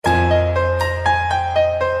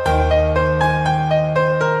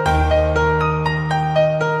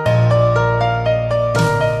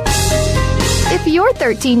you're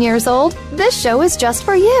 13 years old, this show is just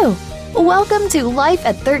for you. Welcome to Life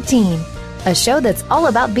at 13, a show that's all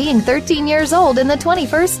about being 13 years old in the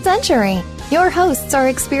 21st century. Your hosts are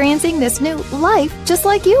experiencing this new life just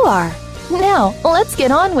like you are. Now, let's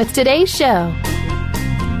get on with today's show.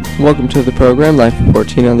 Welcome to the program, Life at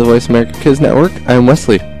 14 on the Voice America Kids Network. I am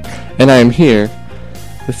Wesley, and I am here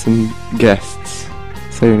with some guests.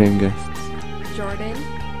 Say your name, guests. Jordan.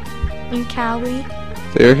 And Callie.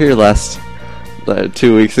 They were here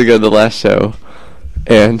 2 weeks ago, the last show,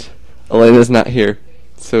 and Elena's not here,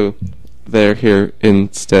 so they're here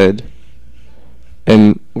instead.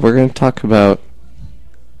 And we're going to talk about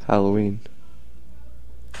Halloween.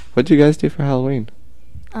 What did you guys do for Halloween?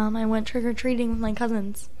 I went trick-or-treating with my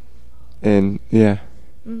cousins. And, yeah.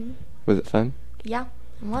 Mm-hmm. Was it fun? Yeah,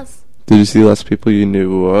 it was. Did you see less people you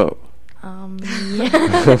knew? Whoa.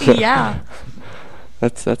 Yeah. Yeah.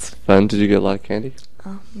 That's fun. Did you get a lot of candy?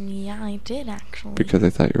 Yeah, I did, actually. Because I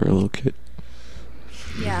thought you were a little kid.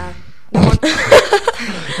 Yeah.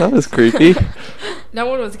 That was creepy. No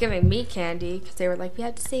one was giving me candy because they were like, we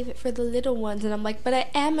have to save it for the little ones. And I'm like, but I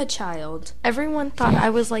am a child. Everyone thought I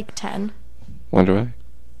was like 10. Wonder why?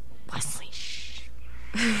 Wesley, shh.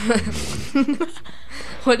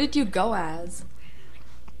 What did you go as?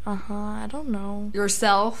 I don't know.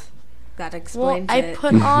 Yourself? That explains it. I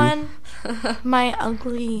put on my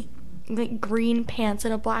ugly green pants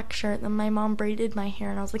and a black shirt. Then my mom braided my hair,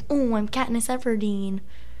 and I was like, "Oh, I'm Katniss Everdeen."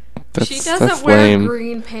 She doesn't wear lame.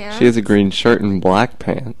 green pants. She has a green shirt and black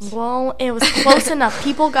pants. Well, it was close enough.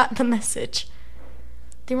 People got the message.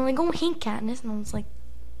 They were like, "Oh, hey, Katniss," and I was like,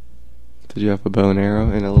 Did you have a bow and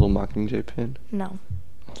arrow and a little Mockingjay pin? "No."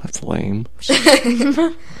 That's lame.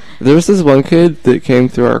 There was this one kid that came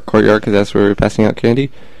through our courtyard because that's where we were passing out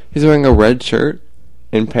candy. He's wearing a red shirt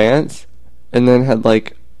and pants, and then had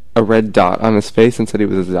like a red dot on his face and said he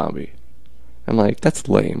was a zombie. I'm like, that's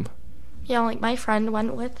lame. Yeah, like my friend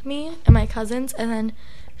went with me and my cousins, and then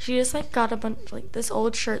she just like got a bunch like this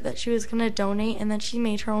old shirt that she was gonna donate, and then she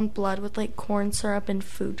made her own blood with like corn syrup and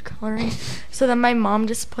food coloring. So then my mom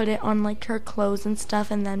just put it on like her clothes and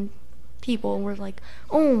stuff, and then people were like,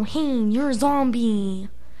 "Oh, hey, you're a zombie."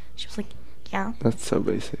 She was like, "Yeah." That's so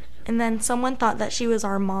basic. And then someone thought that she was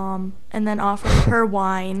our mom and then offered her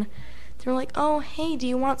wine. They were like, "Oh, hey, do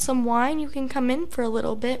you want some wine? You can come in for a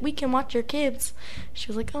little bit. We can watch your kids." She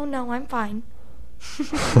was like, "Oh, no, I'm fine."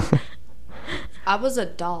 I was a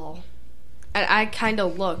doll. And I kind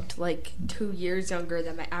of looked like 2 years younger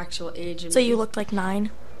than my actual age. So you looked like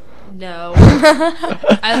 9? No.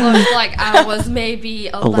 I looked like I was maybe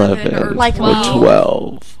 11 or 12. Like me?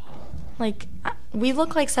 12. Like, we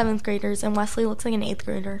look like 7th graders, and Wesley looks like an 8th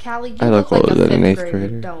grader. Callie, you I look like older a than an 5th eighth grader.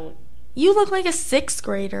 grader. Don't. You look like a 6th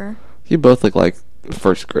grader. You both look like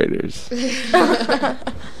first graders.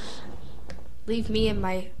 Leave me and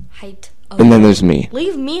my height alone. And then there's me.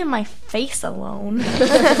 Leave me and my face alone.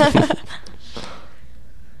 That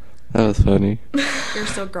was funny. You're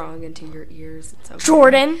still growing into your ears. It's okay.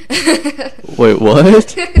 Jordan, Wait,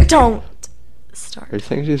 what? don't Are start. you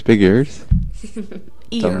saying she has big ears?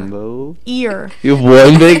 Ear. Dumbo. Ear. You have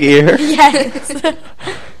one big ear? Yes.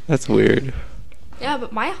 That's weird. Yeah,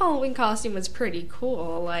 but my Halloween costume was pretty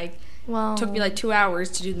cool. Like, Well, it took me like 2 hours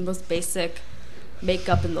to do the most basic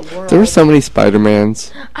makeup in the world. There were so many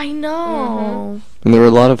Spider-Mans, I know. and there were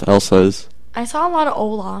a lot of Elsas. I saw a lot of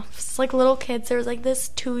Olafs, like little kids. There was like this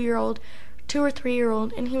 2-year-old, 2 or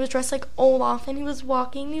 3-year-old, and he was dressed like Olaf, and he was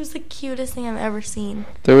walking. He was the cutest thing I've ever seen.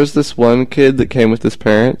 There was this one kid that came with his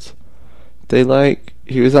parents.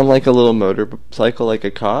 He was on like a little motorcycle, like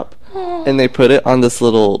a cop, and they put it on this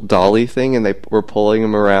little dolly thing, and they were pulling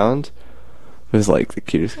him around. It was like the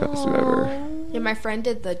cutest costume ever. Yeah, my friend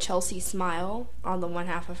did the Chelsea smile on the one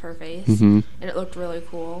half of her face, Mhm. and it looked really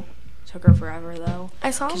cool. Took her forever though,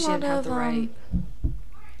 I saw a because she lot didn't have of the right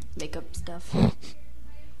makeup stuff.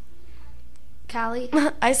 Callie?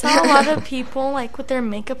 I saw a lot of people like with their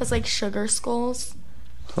makeup as like sugar skulls.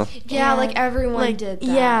 Yeah, And, like everyone like, did that.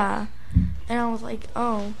 Yeah, and I was like,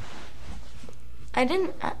 oh.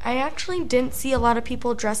 I actually didn't see a lot of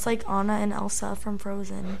people dressed like Anna and Elsa from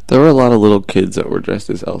Frozen. There were a lot of little kids that were dressed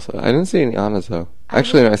as Elsa. I didn't see any Annas though.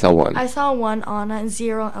 Actually, no, I saw one. I saw 1 Anna and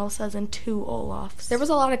 0 Elsas and 2 Olafs. There was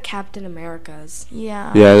a lot of Captain Americas.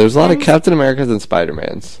 Yeah. Yeah, there's a lot of And- Captain Americas and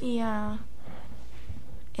Spider-Mans. Yeah.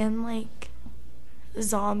 And like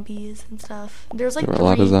zombies and stuff. There's like There were a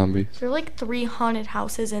lot of zombies. There were like 3 haunted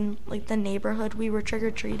houses in like the neighborhood we were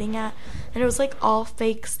trick-or-treating at, and it was like all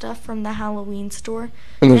fake stuff from the Halloween store.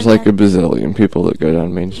 And there's like then- a bazillion people that go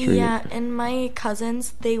down Main Street. Yeah, and my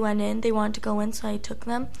cousins, they wanted to go in, so I took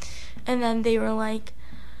them. And then they were like,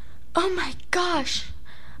 "Oh my gosh,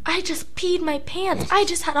 I just peed my pants. I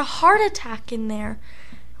just had a heart attack in there.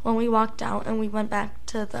 When we walked out and we went back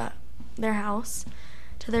to their house,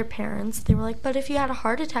 to their parents, they were like, but if you had a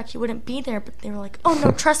heart attack, you wouldn't be there. But they were like, oh,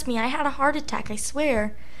 no, trust me, I had a heart attack, I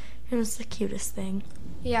swear. It was the cutest thing.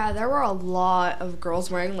 Yeah, there were a lot of girls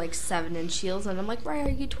wearing, like, 7-inch heels, and I'm like, why are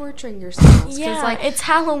you torturing yourselves? Yeah, like, it's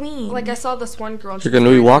Halloween. Like, I saw this one girl, and You're going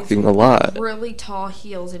to be walking a lot. really tall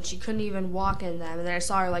heels, and she couldn't even walk in them. And then I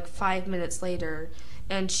saw her, like, 5 minutes later,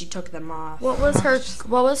 and she took them off. What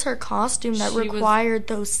was her costume that required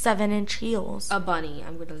those 7-inch heels? A bunny.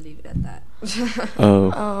 I'm going to leave it at that.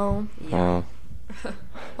 Oh. Yeah.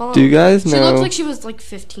 Well, Do you guys know... She looked like she was, like,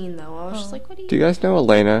 15, though. I was just like, what are you... Do you guys know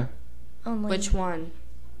Elena? Which one?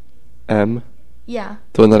 M? Yeah.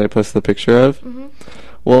 The one that I posted the picture of? Mm-hmm.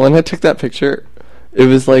 Well, when I took that picture, it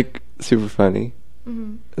was, like, super funny.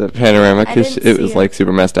 Mm-hmm. The panorama, because it was, like,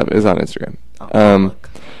 super messed up. It was on Instagram. Look.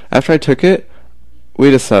 After I took it, we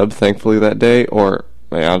had a sub, thankfully, that day, or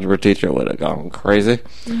my algebra teacher would have gone crazy.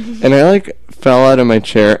 Mm-hmm. And I, like, fell out of my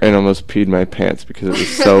chair and almost peed my pants because it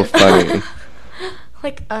was so funny.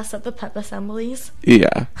 Like us at the pep assemblies.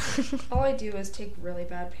 Yeah. All I do is take really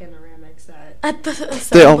bad panoramics At the assemblies.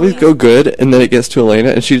 They always go good, and then it gets to Elena,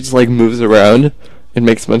 and she just, like, moves around and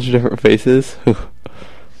makes a bunch of different faces.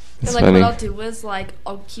 It's and, like, funny. what I'll do is, like,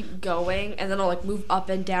 I'll keep going, and then I'll, like, move up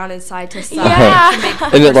and down and side to side. Yeah. To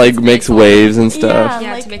make And it, like, makes waves and stuff.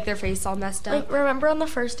 Yeah, like, to make their face all messed up. Like, remember on the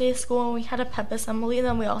first day of school when we had a pep assembly and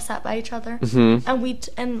then we all sat by each other? Mm-hmm.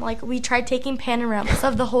 And we tried taking panoramas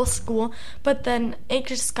of the whole school, but then it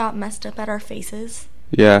just got messed up at our faces.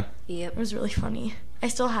 Yeah. Yep. It was really funny. I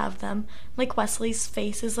still have them. Like, Wesley's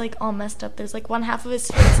face is, like, all messed up. There's, like, one half of his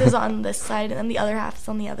face is on this side and then the other half is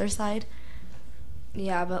on the other side.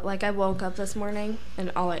 Yeah, but, like, I woke up this morning,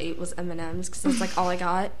 and all I ate was M&M's, because that's, like, all I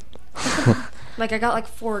got. Like, I got, like,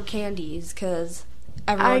 4 candies, because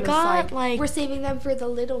everyone was like, we're saving them for the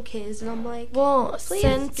little kids, and I'm like, well, please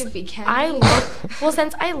since give me candy.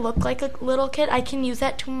 since I look like a little kid, I can use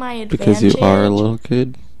that to my advantage. Because you are a little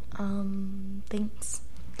kid? Thanks.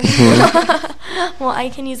 Well, I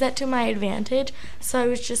can use that to my advantage, so I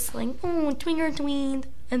was just like, oh, twinger tween.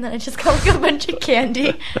 And then I just got, like, a bunch of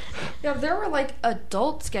candy. Yeah, there were, like,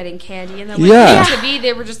 adults getting candy, and then when Yeah. it came to me,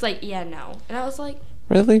 they were just like, yeah, no. And I was like,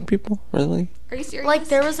 Really, people? Really? are you serious? Like,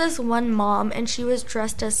 there was this one mom, and she was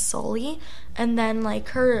dressed as Sully, and then, like,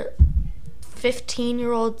 her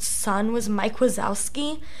 15-year-old son was Mike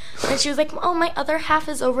Wazowski, and she was like, oh, my other half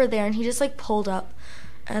is over there, and he just, like, pulled up,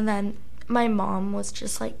 and then my mom was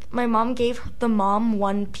just like, my mom gave the mom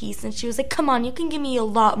one piece, and she was like, come on, you can give me a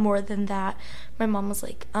lot more than that. My mom was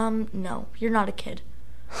like, no, you're not a kid.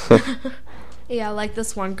 Yeah, like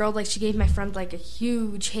this one girl, like, she gave my friend, like, a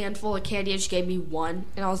huge handful of candy, and she gave me one,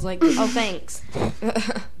 and I was like, oh, thanks.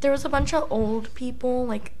 There was a bunch of old people,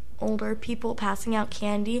 like, older people passing out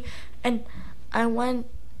candy, and I went,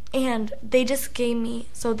 and they just gave me,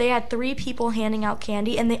 so they had 3 people handing out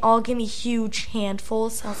candy, and they all gave me huge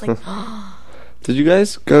handfuls, so I was like, Did you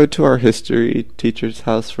guys go to our history teacher's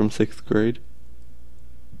house from 6th grade?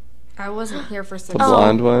 I wasn't here for The 6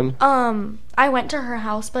 blonde one? I went to her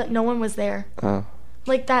house, but no one was there. Oh.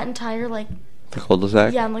 Like, that entire, like, The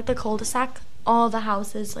cul-de-sac? yeah, and, like, the cul-de-sac, all the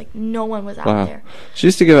houses, like, no one was out there. She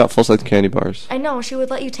used to give out full-size candy bars. I know, she would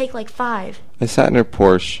let you take, like, 5. I sat in her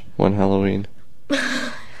Porsche one Halloween.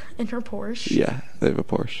 In her Porsche? Yeah, they have a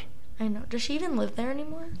Porsche. I know. Does she even live there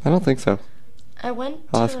anymore? I don't think so. I'll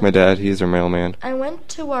Ask my dad. He's our mailman. I went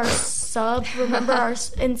to our sub. Remember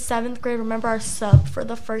in 7th grade? Remember our sub for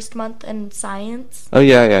the first month in science? Oh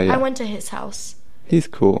yeah. I went to his house. He's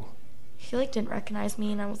cool. He, like, didn't recognize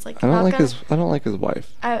me, and I was like, I don't like his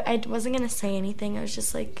wife. I wasn't gonna say anything. I was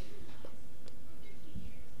just like,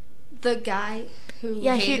 The guy who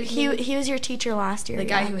yeah, hated me. he was your teacher last year. The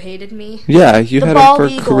guy who hated me. Yeah, you The had him bald for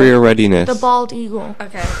eagle. career readiness. The bald eagle.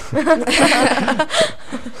 Okay.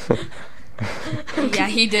 Yeah,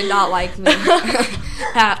 he did not like me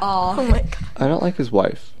at all. Oh my god. I don't like his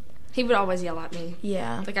wife. He would always yell at me.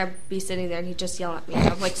 Yeah. Like, I'd be sitting there and he'd just yell at me.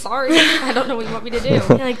 I'm like, sorry, I don't know what you want me to do. Yeah,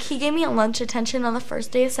 like, he gave me a lunch attention on the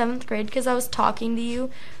first day of 7th grade because I was talking to you.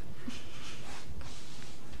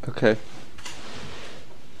 Okay.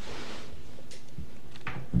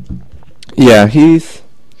 Yeah, he's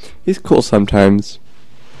cool sometimes.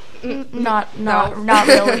 Not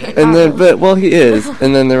really. And then, he is.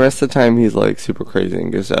 And then the rest of the time, he's like super crazy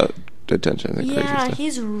and gives out detentions and crazy Yeah, stuff.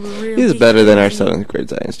 he's really He's better than our crazy. 7th grade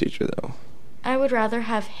science teacher, though. I would rather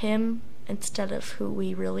have him instead of who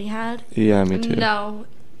we really had. Yeah, me too. No.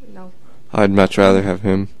 I'd much rather have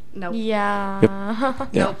him. No. Yeah. Yeah.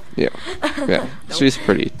 Nope. Yeah. Yeah. Nope. She's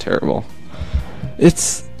pretty terrible.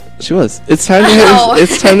 It's She was. It's time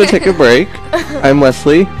to take a break. I'm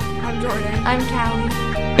Wesley. I'm Jordan. I'm Callie.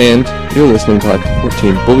 And you're listening to Life at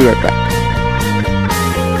 14. We'll be right back.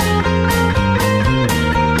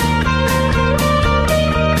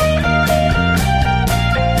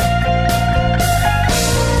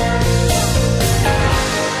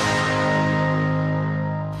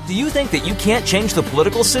 Do you think that you can't change the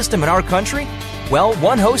political system in our country? Well,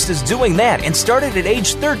 one host is doing that and started at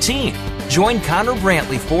age 13. Join Connor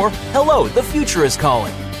Brantley for Hello, the Future is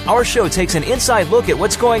Calling. Our show takes an inside look at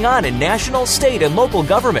what's going on in national, state, and local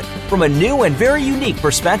government from a new and very unique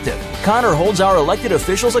perspective. Connor holds our elected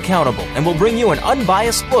officials accountable and will bring you an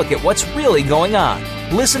unbiased look at what's really going on.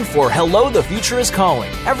 Listen for Hello, the Future is Calling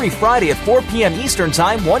every Friday at 4 p.m. Eastern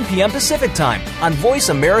Time, 1 p.m. Pacific Time on Voice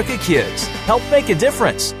America Kids. Help make a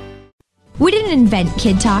difference. We didn't invent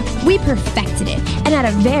Kid Talk, we perfected it, and at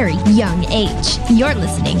a very young age. You're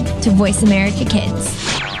listening to Voice America Kids.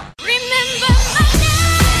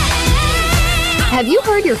 Have you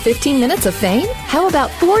heard your 15 minutes of fame? How about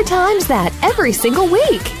 4 times that every single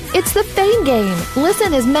week? It's the Fame Game.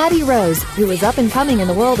 Listen as Maddie Rose, who is up and coming in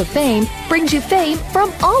the world of fame, brings you fame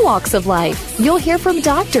from all walks of life. You'll hear from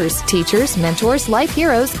doctors, teachers, mentors, life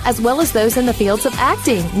heroes, as well as those in the fields of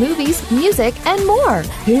acting, movies, music, and more.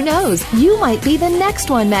 Who knows? You might be the next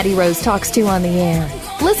one Maddie Rose talks to on the air.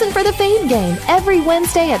 Listen for the Fame Game every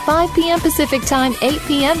Wednesday at 5 p.m. Pacific Time, 8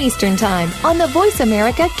 p.m. Eastern Time on the Voice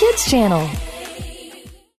America Kids channel.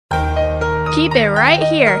 Keep it right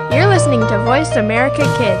here. You're listening to Voice America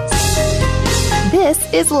Kids.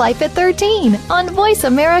 This is Life at 13 on Voice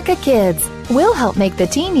America Kids. We'll help make the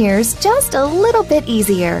teen years just a little bit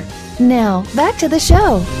easier. Now, back to the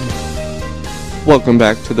show. Welcome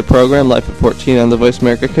back to the program, Life at 14 on the Voice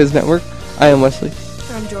America Kids Network. I am Wesley.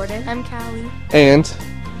 I'm Jordan. I'm Callie. And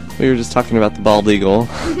we were just talking about the bald eagle.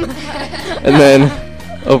 And then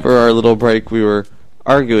over our little break, we were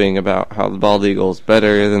arguing about how the bald eagle is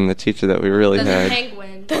better than the teacher that we really had. The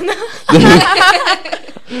penguin.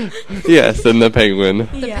 Yes, than the penguin.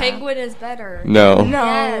 The penguin is better. No.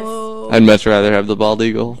 No. I'd much rather have the bald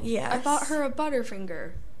eagle. Yes. I bought her a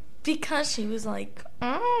Butterfinger. Because she was like,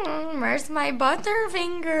 where's my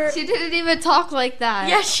Butterfinger? She didn't even talk like that.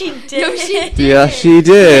 Yes, she did. No, she did. Yeah, she did.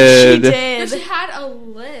 Yes, she did. No, she had a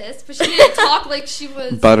list, but she didn't talk like she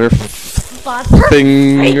was...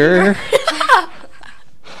 Butterfinger.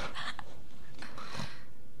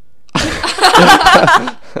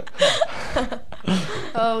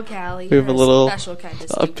 Oh, Callie. We have a little special kind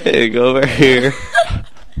of a pig over here.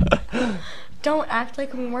 Don't act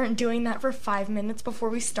like we weren't doing that for 5 minutes before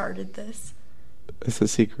we started this. It's a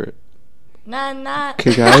secret. Nah.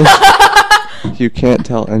 Okay, guys? You can't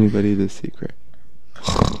tell anybody the secret.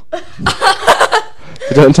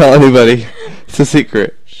 Don't tell anybody. It's a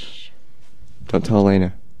secret. Don't tell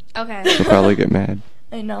Elena. Okay. She'll probably get mad.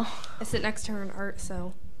 I know. I sit next to her in art,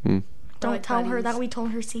 so... Don't like tell her buddies. that we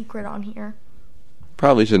told her secret on here.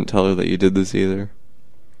 Probably shouldn't tell her that you did this either.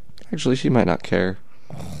 Actually, she might not care.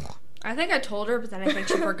 I think I told her, but then I think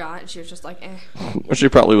she forgot, and she was just like, eh. Or she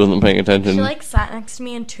probably wasn't paying attention. She sat next to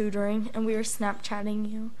me in tutoring, and we were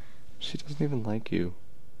Snapchatting you. She doesn't even like you.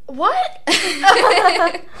 What?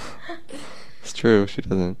 It's true, she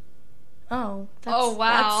doesn't. Oh.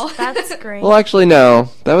 Wow. That's great. Well, actually, no.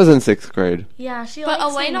 That was in 6th grade. Yeah, she But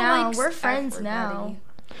likes me Elena now. likes We're friends everybody. now.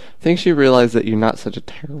 I think she realized that you're not such a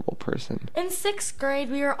terrible person. In 6th grade,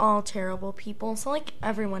 we were all terrible people, so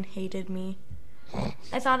everyone hated me.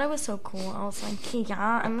 I thought I was so cool. I was like,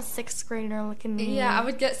 yeah, I'm a 6th grader, look at me. Yeah, I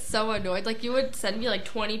would get so annoyed. Like, you would send me,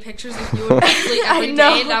 20 pictures of you and Wesley every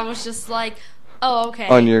day, and I was just like, oh, okay.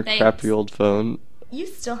 On your thanks. crappy old phone. You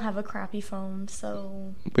still have a crappy phone,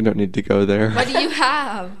 so... We don't need to go there. What do you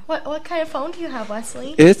have? What kind of phone do you have,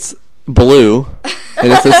 Wesley? It's blue,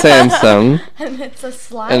 and it's a Samsung. And it's a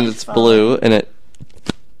slide And it's phone. blue, and it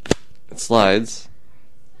slides.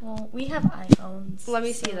 Well, we have iPhones. Let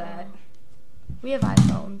me see that. We have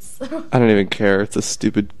iPhones. I don't even care. It's a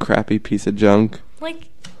stupid, crappy piece of junk.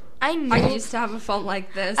 I knew... I used to have a phone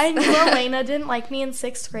like this. I knew Elena didn't like me in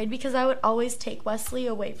 6th grade because I would always take Wesley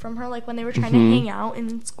away from her, when they were trying to hang out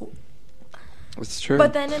in school. It's true.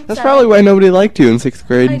 But then That's probably why nobody liked you in 6th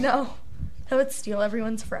grade. I know. I would steal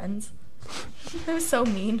everyone's friends. It was so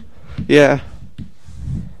mean. Yeah.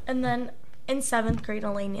 And then in 7th grade,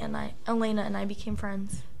 Elena and I became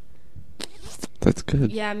friends. That's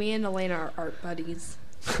good. Yeah, me and Elena are art buddies.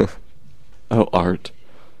 Oh, art.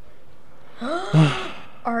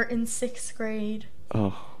 Art in 6th grade.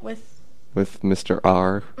 Oh. With Mr.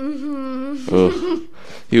 R. Mm-hmm. Oh,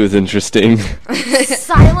 he was interesting.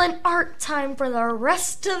 Silent art time for the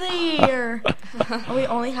rest of the year. We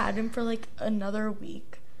only had him for another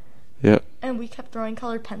week. Yep. And we kept throwing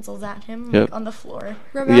colored pencils at him on the floor.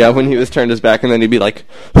 Remember? Yeah, when he was turned his back, and then he'd be like,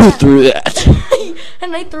 "Who threw that?"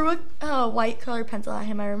 And I threw a white colored pencil at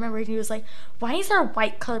him. I remember he was like, "Why is there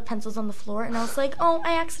white colored pencils on the floor?" And I was like, "Oh,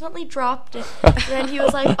 I accidentally dropped it." And then he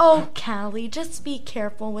was like, "Oh, Callie, just be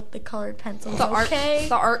careful with the colored pencils, okay?"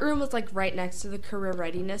 The art room was like right next to the career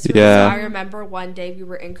readiness room. Yeah. So I remember one day we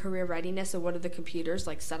were in career readiness, and one of the computers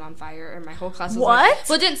like set on fire, and my whole class was like,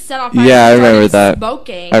 "Well, it didn't set on fire." Yeah, I remember that.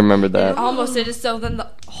 Smoking. I remember that. It almost did. So then the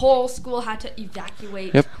whole school had to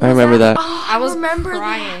evacuate. Yep, I remember that. Oh, I was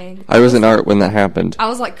crying. I was in art when that happened. I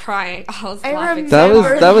was like crying. I was laughing.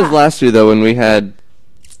 That was last year though, when we had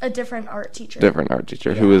a different art teacher.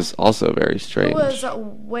 Who was also very strange. Who was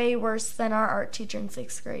way worse than our art teacher in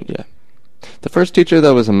 6th grade. Yeah. The first teacher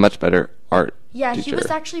though was a much better art teacher. He was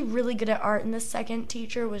actually really good at art, and the second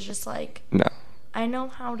teacher was just like, no. I know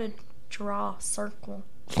how to draw a circle.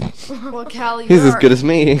 Well, Callie, he's as good as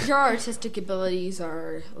me. Your artistic abilities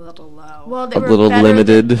are a little low. Well, they were a little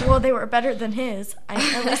limited. They were better than his.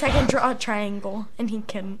 At least I can draw a triangle, and he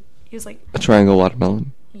can. He was like a triangle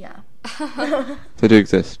watermelon. Yeah. They do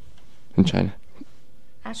exist in China.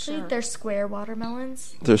 Actually, they're square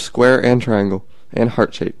watermelons. They're square and triangle and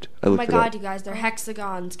heart shaped. Oh my God, you guys, they're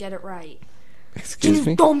hexagons. Get it right. Excuse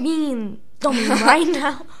me. Don't mean right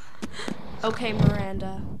now. Okay,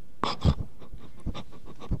 Miranda.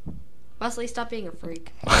 Wesley, stop being a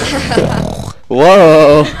freak.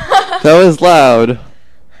 Whoa, that was loud.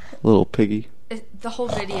 Little piggy. The whole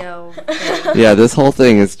video. Yeah, this whole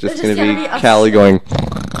thing is just going to be Callie going.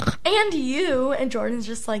 And you, and Jordan's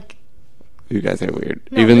just like. You guys are weird.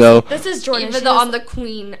 No, this is Jordan. Even though I'm the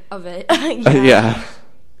queen of it. Yeah.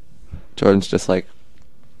 Jordan's just like.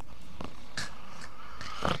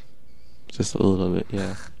 Just a little bit,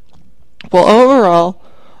 yeah. Well, overall,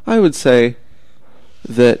 I would say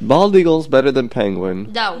that Bald Eagle's better than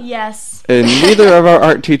Penguin. No. Yes. And neither of our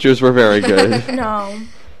art teachers were very good. No.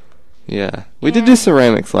 Yeah. We did do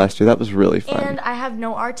ceramics last year. That was really fun. And I have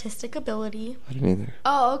no artistic ability. I didn't either.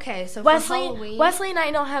 Oh, okay. So for Halloween... Wesley and I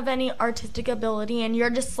don't have any artistic ability, and you're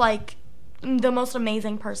just like the most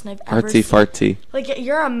amazing person I've ever seen. Artsy-fartsy. Like,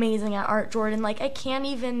 you're amazing at art, Jordan. Like, I can't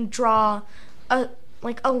even draw a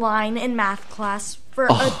line in math class for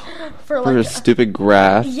a stupid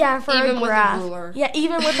graph. Yeah, for even a graph. With a ruler. Yeah,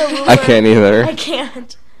 even with a ruler. I can't either. I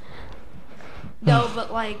can't. No,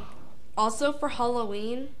 but like, also for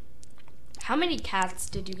Halloween, how many cats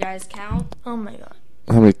did you guys count? Oh my God.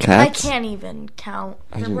 How many cats? I can't even count.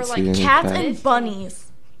 There were like cats and bunnies.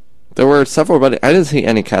 There were several bunnies. I didn't see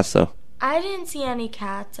any cats though. I didn't see any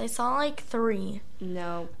cats. I saw like 3.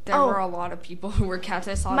 No, there were a lot of people who were cats.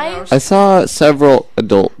 I saw several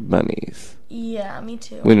adult bunnies. Yeah, me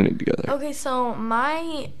too. We don't need to go there. Okay, so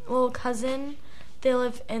my little cousin, they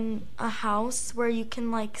live in a house where you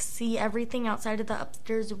can like see everything outside of the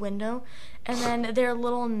upstairs window, and then their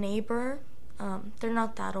little neighbor, they're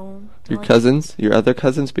not that old. Your cousins? Your other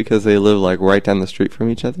cousins? Because they live like right down the street from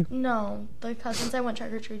each other? No, the cousins I went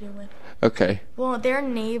trick-or-treating with. Okay. Well, their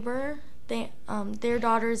neighbor, their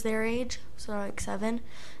daughter's their age, so like 7,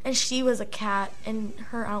 and she was a cat, and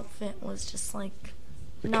her outfit was just like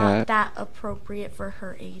not that appropriate for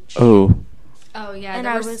her age. Oh yeah, and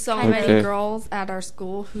there were so many girls at our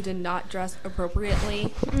school who did not dress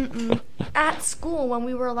appropriately. At school, when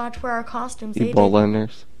we were allowed to wear our costumes, you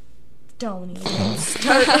ball-liners. Don't even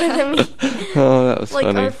start with me. Oh, that was funny.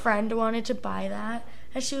 Like, our friend wanted to buy that,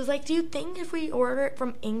 and she was like, do you think if we order it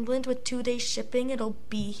from England with 2-day shipping, it'll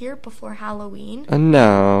be here before Halloween?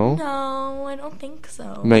 No. No, I don't think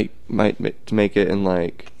so. Might make it in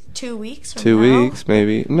like 2 weeks from 2 now? weeks,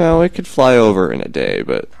 maybe. No, it could fly over in a day,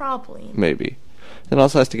 but probably. Maybe. It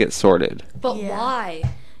also has to get sorted. But why?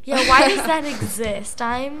 Yeah, why does that exist?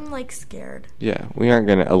 I'm like scared. Yeah, we aren't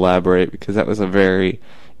going to elaborate because that was a very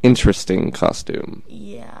interesting costume.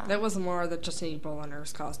 Yeah. That was more than just an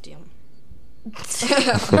Ebola costume.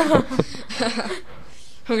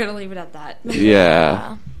 We're going to leave it at that.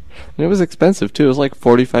 Yeah. And it was expensive too. It was like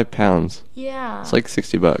 45 pounds. Yeah. It's like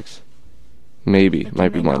 $60. Maybe.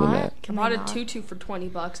 Might be more than that. I bought a tutu for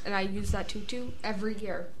 $20 and I use that tutu every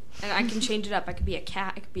year. And I can change it up. I could be a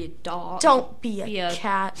cat. I could be a dog. Don't be a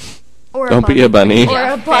cat. Or don't be a bunny. Or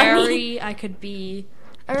a bunny. Fairy. I could be...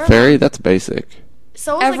 Fairy? That's basic.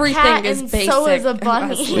 So is everything a cat is and basic. So is a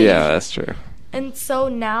bunny. Yeah, that's true. And so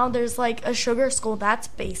now there's like a sugar skull. That's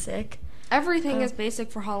basic. Everything is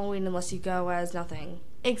basic for Halloween unless you go as nothing.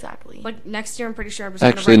 Exactly. Like next year, I'm pretty sure I'm just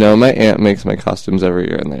Actually, no. My aunt makes my costumes every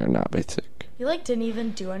year, and they are not basic. You, like, didn't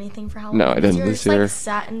even do anything for Halloween. No, I didn't this year. Like,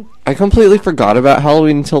 sat and... I completely forgot about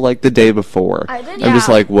Halloween until, like, the day before. I'm just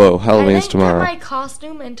like, whoa, Halloween's tomorrow. I didn't get my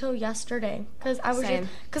costume until yesterday.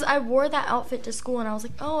 Because I wore that outfit to school, and I was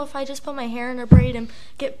like, oh, if I just put my hair in a braid and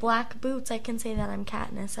get black boots, I can say that I'm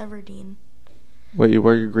Katniss Everdeen. Wait, you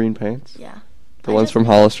wear your green pants? Yeah. The ones from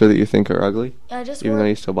Hollister that you think are ugly? Even though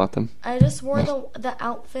you still bought them? I just wore the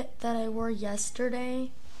outfit that I wore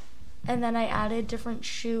yesterday. And then I added different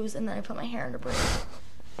shoes, and then I put my hair in a braid.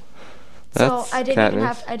 So I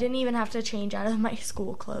didn't even have to change out of my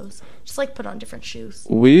school clothes. Just like put on different shoes.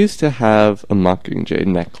 We used to have a Mockingjay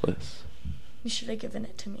necklace. You should have given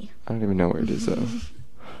it to me. I don't even know where it is though.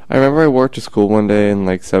 I remember I wore it to school one day in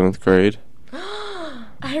like 7th grade.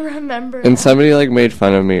 I remember. And somebody like made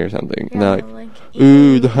fun of me or something. Yeah, and they're like,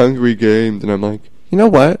 ooh, the Hungry Games. And I'm like, you know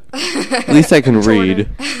what? At least I can read.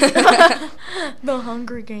 The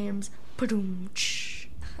Hunger Games.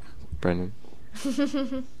 Brennan. He's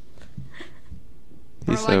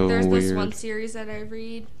so there's weird. This one series that I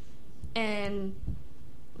read, and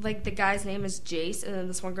like the guy's name is Jace, and then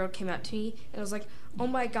this one girl came out to me and was like, oh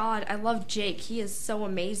my god, I love Jake, he is so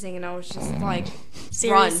amazing. And I was just like,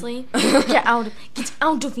 seriously? Get out of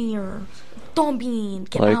here. Don't be,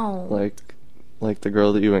 get out. Like the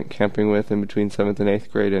girl that you went camping with in between 7th and 8th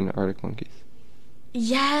grade in Arctic Monkeys.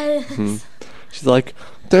 Yes. Mm-hmm. She's like,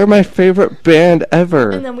 they're my favorite band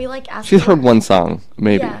ever. And then we like asked She's heard one song,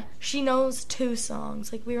 maybe. Yeah, she knows 2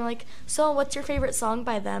 songs. Like we were like, so what's your favorite song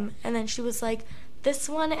by them? And then she was like, this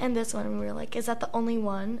one and this one. And we were like, is that the only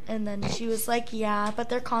one? And then she was like, yeah, but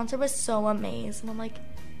their concert was so amazing. And I'm like,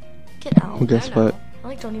 get out. Well, guess what? I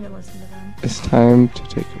like don't even listen to them. It's time to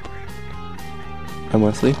take a break. I'm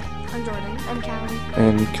Wesley. I'm Jordan. I'm Callie.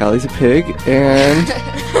 And Callie's a pig. And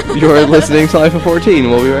you're listening to Life of 14.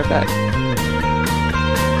 We'll be right back.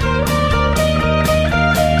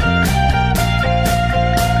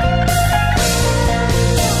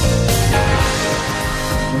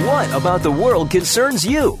 What about the world concerns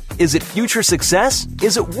you? Is it future success?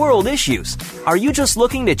 Is it world issues? Are you just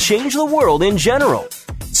looking to change the world in general?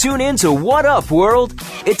 Tune in to What Up, World!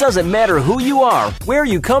 It doesn't matter who you are, where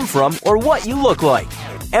you come from, or what you look like.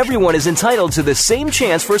 Everyone is entitled to the same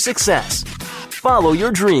chance for success. Follow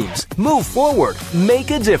your dreams, move forward, make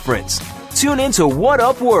a difference. Tune in to What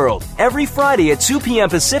Up, World! Every Friday at 2 p.m.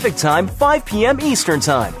 Pacific Time, 5 p.m. Eastern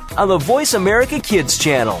Time on the Voice America Kids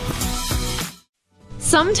channel.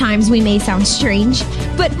 Sometimes we may sound strange,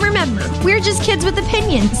 but remember, we're just kids with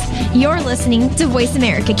opinions. You're listening to Voice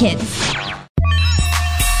America Kids.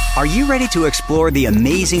 Are you ready to explore the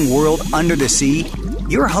amazing world under the sea?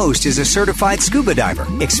 Your host is a certified scuba diver,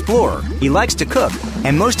 explorer. He likes to cook,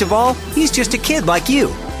 and most of all, he's just a kid like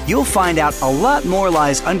you. You'll find out a lot more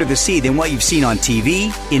lies under the sea than what you've seen on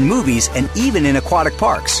TV, in movies, and even in aquatic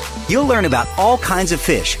parks. You'll learn about all kinds of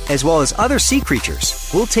fish, as well as other sea creatures.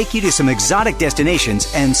 We'll take you to some exotic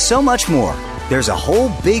destinations and so much more. There's a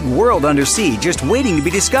whole big world under sea just waiting to be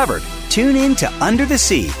discovered. Tune in to Under the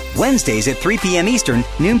Sea, Wednesdays at 3 p.m. Eastern,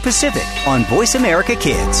 noon Pacific, on Voice America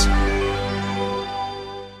Kids.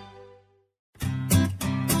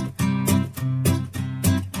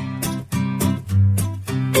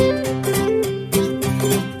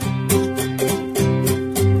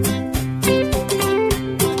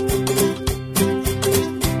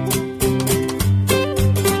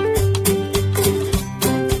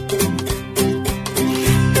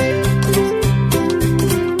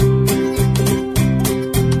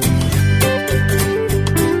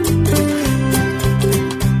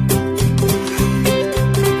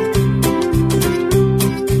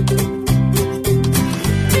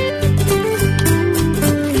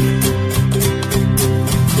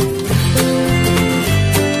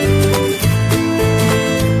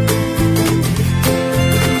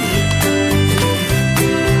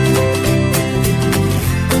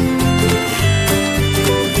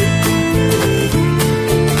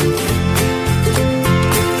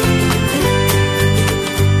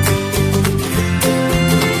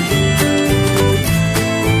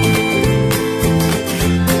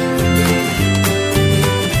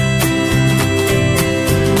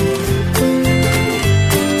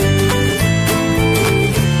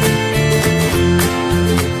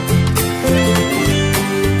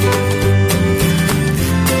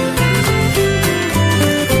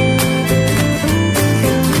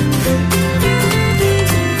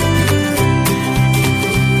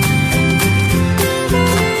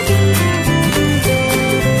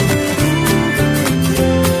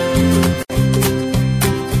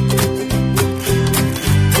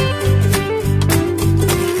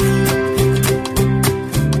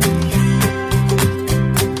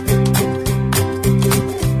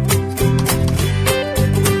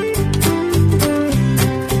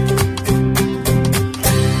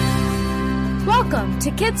 Welcome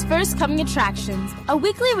to Kids First Coming Attractions, a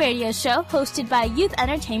weekly radio show hosted by youth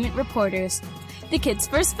entertainment reporters, the Kids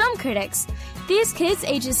First Film Critics. These kids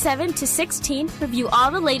ages 7 to 16 review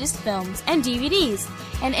all the latest films and DVDs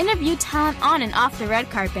and interview talent on and off the red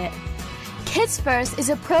carpet. Kids First is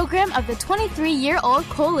a program of the 23-year-old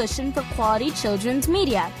Coalition for Quality Children's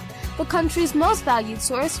Media, the country's most valued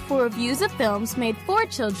source for reviews of films made for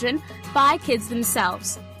children by kids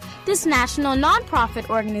themselves. This national nonprofit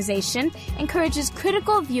organization encourages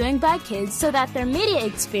critical viewing by kids so that their media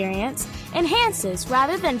experience enhances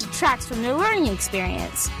rather than detracts from their learning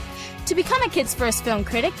experience. To become a Kids First film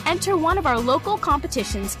critic, enter one of our local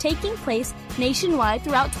competitions taking place nationwide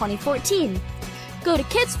throughout 2014. Go to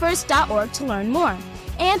kidsfirst.org to learn more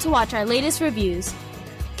and to watch our latest reviews.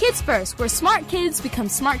 Kids First, where smart kids become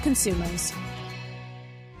smart consumers.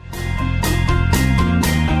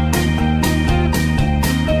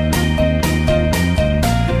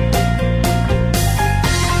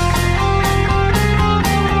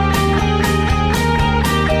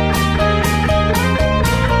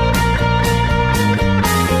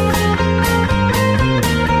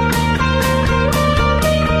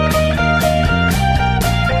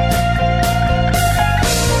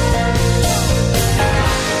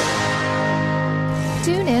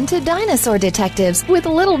 To Dinosaur Detectives with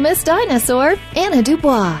Little Miss Dinosaur, Anna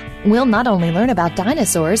Dubois. We'll not only learn about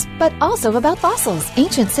dinosaurs, but also about fossils,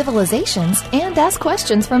 ancient civilizations, and ask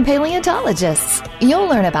questions from paleontologists. You'll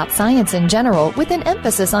learn about science in general with an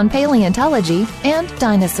emphasis on paleontology and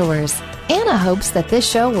dinosaurs. Anna hopes that this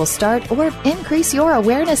show will start or increase your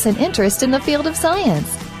awareness and interest in the field of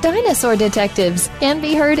science. Dinosaur Detectives can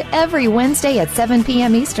be heard every Wednesday at 7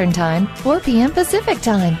 p.m. Eastern Time, 4 p.m. Pacific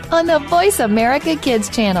Time on the Voice America Kids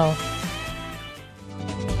channel.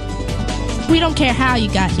 We don't care how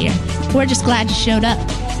you got here. We're just glad you showed up.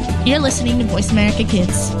 You're listening to Voice America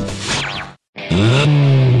Kids.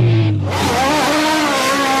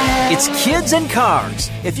 It's Kids and Cars.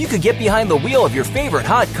 If you could get behind the wheel of your favorite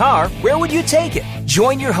hot car, where would you take it?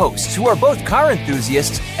 Join your hosts, who are both car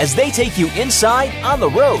enthusiasts, as they take you inside, on the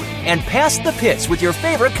road, and past the pits with your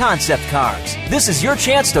favorite concept cars. This is your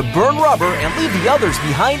chance to burn rubber and leave the others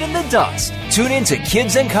behind in the dust. Tune in to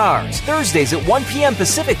Kids and Cars, Thursdays at 1 p.m.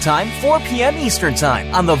 Pacific Time, 4 p.m. Eastern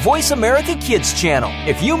Time, on the Voice America Kids channel.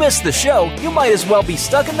 If you miss the show, you might as well be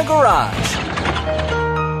stuck in the garage.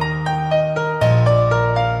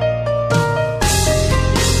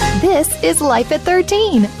 This is Life at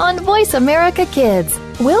 13 on Voice America Kids.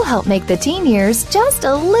 We'll help make the teen years just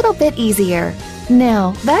a little bit easier.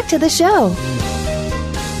 Now, back to the show.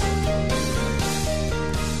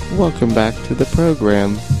 Welcome back to the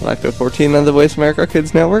program. Life at 14 on the Voice America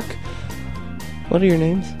Kids Network. What are your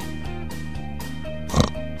names?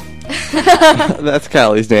 That's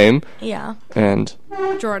Callie's name. Yeah. And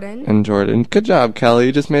Jordan. Good job, Callie.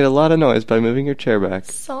 You just made a lot of noise by moving your chair back.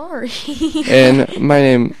 Sorry. And my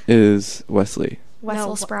name is Wesley.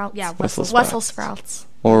 Wessel Sprouts. Yeah, Wessel Sprouts.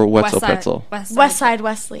 Or Wetzel Pretzel. West Side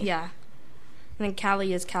Wesley. Yeah. And then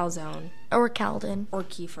Callie is Calzone. Or Calden. Or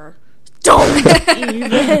Kiefer. Don't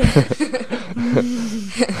even.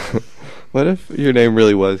 What if your name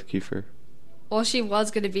really was Kiefer? Well, she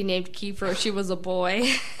was going to be named Kiefer if she was a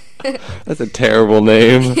boy. That's a terrible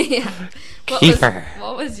name. Yeah. Kiefer.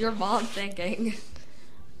 What was your mom thinking?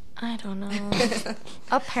 I don't know.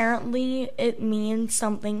 Apparently, it means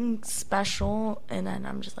something special, and then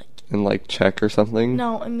I'm just like... In, like, Czech or something?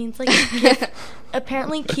 No, it means, like, gift.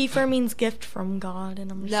 Apparently, Kiefer means gift from God,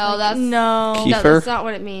 and I'm just no, that's not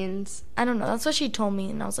what it means. I don't know. That's what she told me,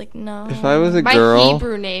 and I was like, no. If I was a girl... My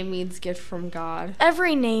Hebrew name means gift from God.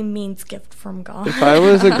 Every name means gift from God. If I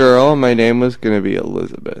was a girl, my name was going to be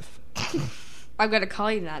Elizabeth. I'm going to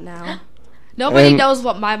call you that now. Nobody knows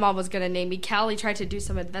what my mom was going to name me. Callie tried to do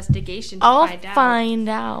some investigation to find out. I'll find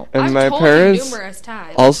out. And I've my told parents you numerous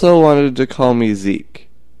times. Also wanted to call me Zeke.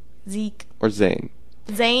 Zeke. Or Zane.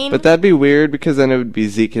 Zane? But that'd be weird because then it would be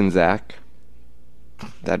Zeke and Zach.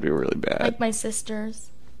 That'd be really bad. Like my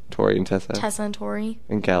sisters. Tori and Tessa. Tessa and Tori.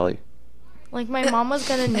 And Callie. Like my mom was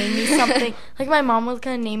going to name me something. Like my mom was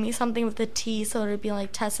going to name me something with a T, so it would be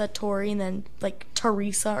like Tessa, Tori, and then like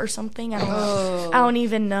Teresa or something. I don't know. I don't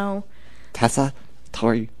even know. Tessa,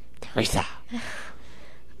 Tori, Teresa.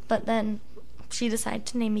 But then she decided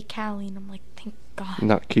to name me Callie, and I'm like, thank God.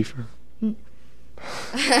 Not Kiefer.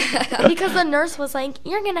 Because the nurse was like,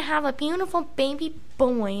 you're going to have a beautiful baby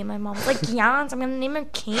boy. And my mom was like, yes, I'm going to name him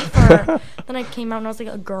Kiefer. Then I came out and I was like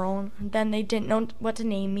a girl. And then they didn't know what to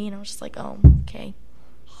name me. And I was just like, oh, okay.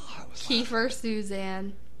 Kiefer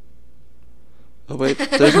Suzanne. Oh, wait.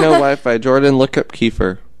 There's no Wi-Fi. Jordan, look up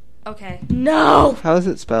Kiefer. Okay. No. How is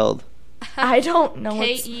it spelled? I don't know.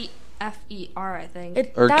 F-E-R, I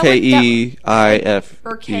think. Or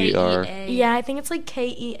K-E-I-F-E-R. Or K-E-A. Yeah, I think it's like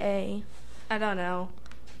K-E-A. I don't know,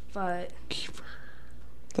 but... Kiefer.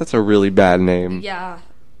 That's a really bad name. Yeah.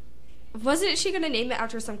 Wasn't she going to name it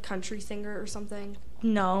after some country singer or something?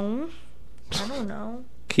 No. I don't know.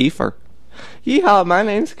 Kiefer. Yeehaw, my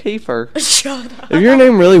name's Kiefer. Shut up. If your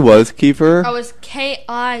name really was Kiefer... Oh, it's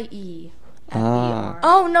K-I-E. Ah.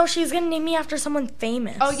 Oh, no, she's going to name me after someone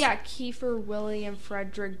famous. Oh, yeah, Kiefer William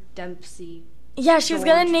Frederick Dempsey. Yeah, she was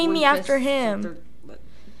going to name me after him.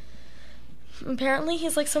 Apparently,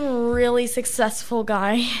 he's like some really successful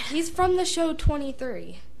guy. He's from the show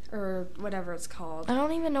 23, or whatever it's called. I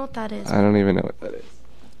don't even know what that is. I don't even know what that is.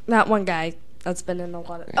 That one guy that's been in a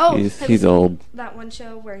lot of... Oh, he's old. That one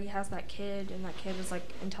show where he has that kid, and that kid is,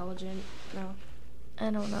 like, intelligent. No.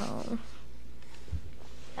 I don't know.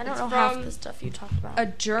 I don't know half the stuff you talked about. A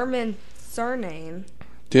German surname.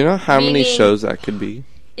 Do you know how many shows that could be?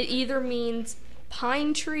 It either means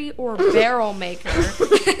pine tree or barrel maker.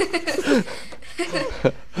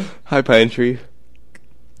 Hi, Pine Tree.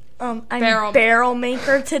 I'm barrel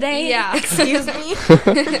maker today. Yeah. Excuse me.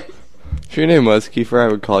 If your name was Kiefer, I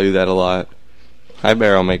would call you that a lot. Hi,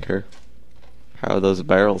 Barrel Maker. How are those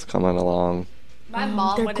barrels coming along? My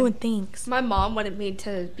mom they're good things. My mom wanted me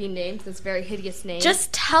to be named this very hideous name.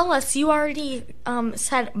 Just tell us. You already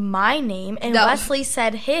said my name, and Wesley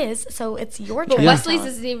said his, so it's your turn. But Wesley's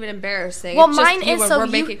isn't even embarrassing. Well, it's mine just is, so we're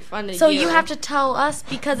making fun of so you. you have to tell us,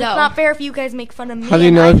 because it's not fair if you guys make fun of me. How do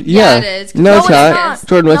you know? Yeah, it is. No, it's not.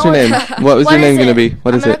 Jordan, what's your name? What was your name going to be?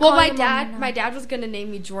 What is it? Well, my dad was going to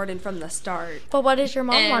name me Jordan from the start. But what does your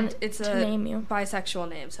mom want it's to name you? Bisexual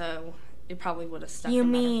name, so it probably would have stuck. You no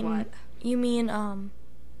mean matter what.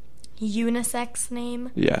 Unisex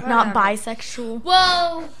name? Yeah. Not bisexual.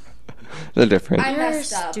 Well, they're different. I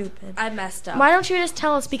messed up. Stupid. I messed up. Why don't you just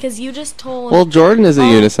tell us? Because you just told. Well, Jordan is a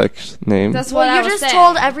unisex name. That's what I was just saying.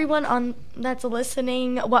 told everyone that's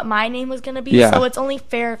listening what my name was gonna be. Yeah. So it's only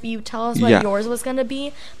fair if you tell us what yours was gonna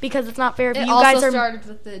be, because it's not fair if it you guys also are. started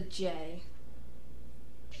with the J.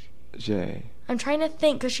 J. I'm trying to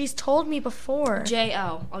think, because she's told me before.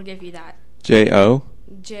 J-O. I'll give you that. J-O?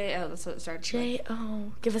 J-O. That's what it started with.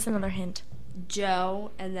 J-O. Give us another hint.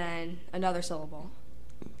 Joe, and then another syllable.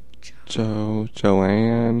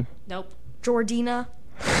 Joanne. Nope. Jordina.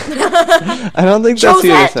 I don't think that's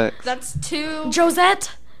unisex. That's two.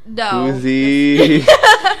 Josette. No. Hoosie.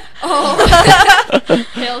 Oh.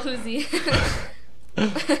 Hail Hoosie.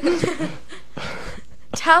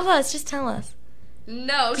 Just tell us.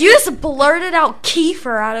 No. You just blurted out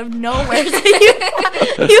Kiefer out of nowhere, so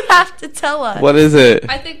you have to tell us. What is it?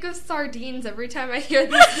 I think of sardines every time I hear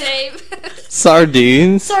this name.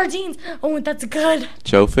 Sardines? Sardines. Oh, that's good.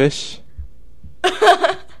 Joefish?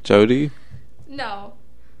 Jody? No.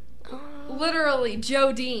 Literally,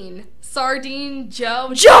 Jodine. Sardine,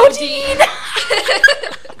 Joe. Jodine!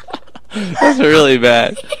 That's really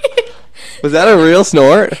bad. Was that a real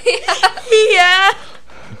snort? Yeah.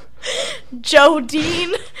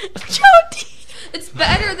 Jodine. It's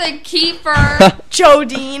better than Kiefer.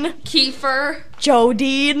 Jodine. Kiefer.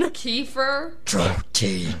 Jodine. Kiefer.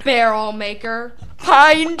 Jodine. Barrel maker.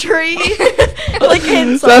 Pine tree. Like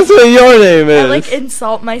insult. That's what your name is. I like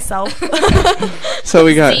insult myself. So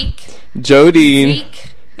we got Zeke. Jodine,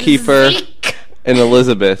 Zeke. Kiefer, Zeke. and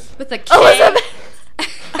Elizabeth. With a K. Elizabeth.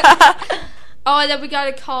 Oh, and then we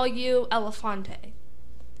gotta call you Elefante.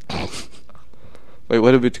 Wait,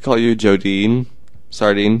 what did we call you? Jodine?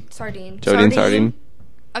 Sardine? Sardine. Jodine Sardine?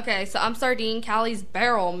 Okay, so I'm Sardine, Callie's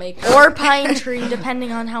barrel maker. Or Pine Tree,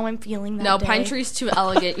 depending on how I'm feeling that day. No, Pine Tree's too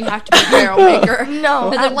elegant. You have to be barrel maker.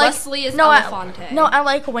 No. And then Wesley is Elefante. I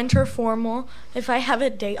like winter formal. If I have a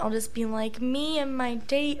date, I'll just be like, me and my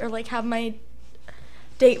date, or like have my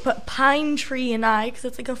date put Pine Tree and I, because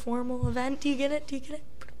it's like a formal event. Do you get it?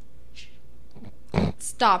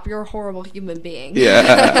 Stop, you're a horrible human being.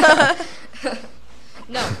 Yeah.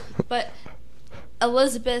 No, but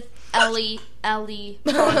Elizabeth, Ellie, Fonte,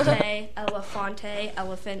 Elefante,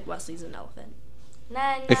 elephant. Wesley's an elephant.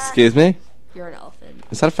 Excuse me? You're an elephant.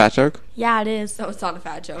 Is that a fat joke? Yeah, it is. No, it's not a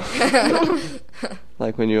fat joke.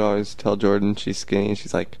 Like when you always tell Jordan she's skinny and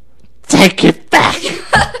she's like, take it back!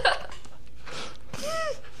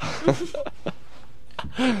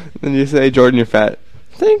 Then you say, Jordan, you're fat.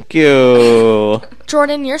 Thank you.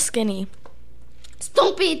 Jordan, you're skinny.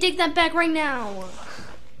 Stumpy, take that back right now.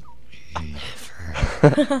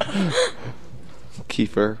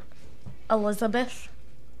 Kiefer. Elizabeth.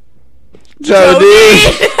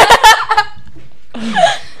 Jody.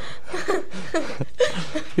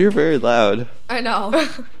 You're very loud. I know.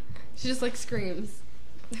 She just like screams.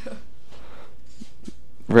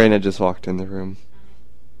 Raina just walked in the room.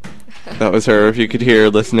 That was her, if you could hear,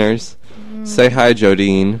 listeners. Say hi,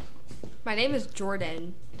 Jodine. My name is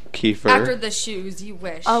Jordan. Kiefer. After the shoes, you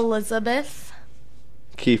wish. Elizabeth.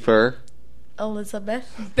 Kiefer.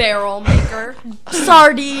 Elizabeth. Barrel maker.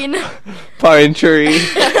 Sardine. Pine tree.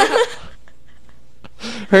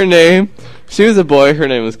 Her name, she was a boy, her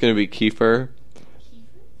name was going to be Kiefer.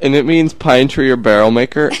 And it means pine tree or barrel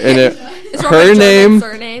maker. And her name,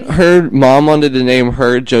 her mom wanted to name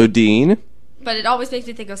her Jodine. But it always makes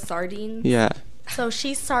me think of sardines. Yeah. So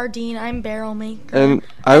she's Sardine, I'm barrel maker. And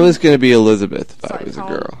I was going to be Elizabeth if I was a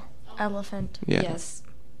girl. Elephant. Yeah. Yes.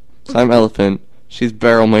 So I'm elephant. She's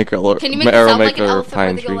barrel maker or Can you make barrel it sound like an maker or elephant pine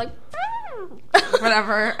where they tree. go like,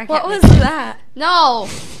 whatever. What was that? No.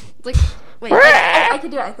 Like, wait, I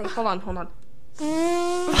can do it, I think. Hold on.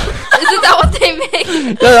 Isn't that what they make?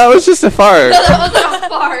 No, that was just a fart. No, that wasn't a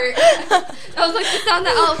fart. That was like the sound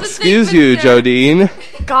that elephants make. Excuse you,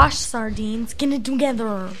 Jodine. Gosh, sardines, get it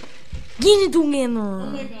together. Get it together. Oh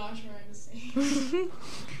my gosh, we're in the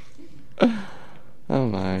same. Oh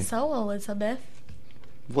my. So, Elizabeth.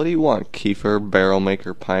 What do you want, Kiefer, barrel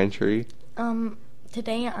maker, pine tree?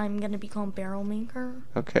 Today I'm gonna be called barrel maker.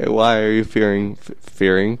 Okay, why are you fearing?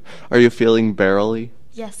 Are you feeling barrelly?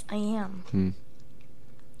 Yes, I am.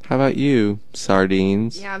 How about you,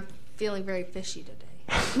 sardines? Yeah, I'm feeling very fishy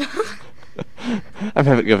today. I'm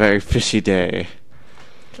having a very fishy day.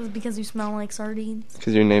 Just because you smell like sardines.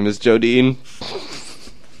 Because your name is Jodine.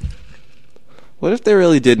 What if they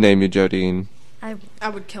really did name you Jodine? I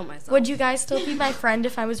would kill myself. Would you guys still be my friend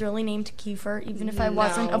if I was really named Kiefer, even if I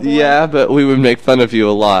wasn't a boy? Yeah, but we would make fun of you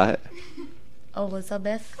a lot.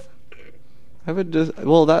 Elizabeth. I would just...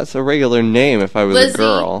 Well, that's a regular name if I was Lizzie a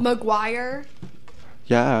girl. McGuire.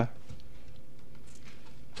 Yeah.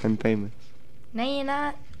 I'm famous. No, you're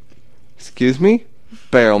not. Excuse me?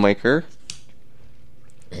 Barrel maker.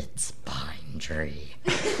 It's pine tree.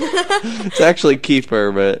 It's actually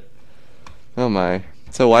Kiefer, but... Oh my.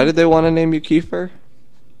 So why did they want to name you Kiefer?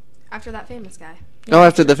 After that famous guy. Yeah. Oh,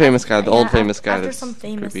 after the famous guy, the old famous guy. After That's some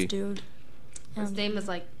famous creepy. dude. His name is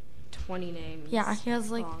like 20 names. Yeah, he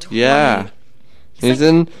has like 20. Yeah. He's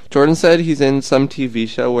in... Jordan said he's in some TV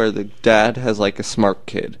show where the dad has like a smart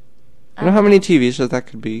kid. You know how many TV shows that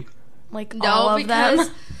could be? Like all of them?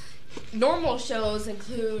 because normal shows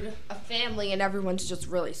include a family and everyone's just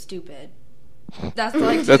really stupid. That's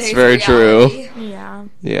like That's very reality. true. Yeah.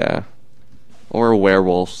 Yeah. Or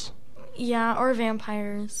werewolves. Yeah, or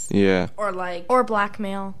vampires. Yeah. Or like... Or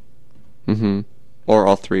blackmail. Mm-hmm. Or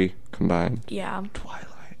all three combined. Yeah.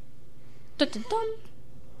 Twilight. Dun-dun-dun.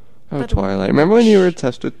 Oh, Twilight. Remember when you were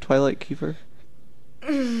obsessed with Twilight, Kiefer?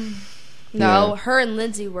 No, Yeah. her and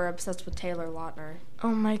Lindsay were obsessed with Taylor Lautner.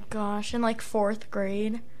 Oh my gosh, in like 4th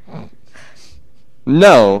grade.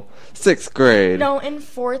 No, 6th grade. No, in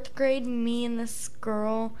 4th grade, me and this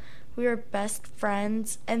girl, we were best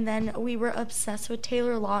friends, and then we were obsessed with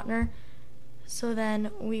Taylor Lautner. So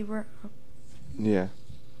then we were... Yeah.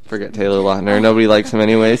 Forget Taylor Lautner. Nobody likes him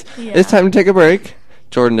anyways. Yeah. It's time to take a break.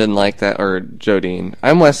 Jordan didn't like that, or Jodine.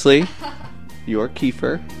 I'm Wesley. You're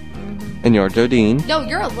Kiefer. And you're Jodine. No,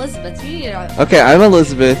 you're Elizabeth. You need to... Okay, I'm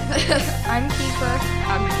Elizabeth. I'm Kiefer.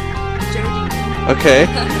 I'm Jodie. Okay,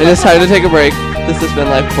 and it's time to take a break. This has been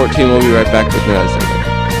Life 14. We'll be right back with another segment.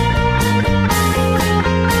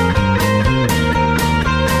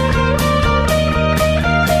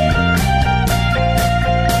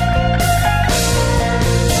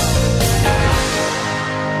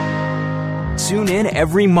 Tune in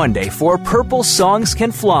every Monday for Purple Songs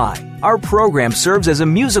Can Fly. Our program serves as a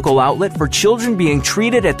musical outlet for children being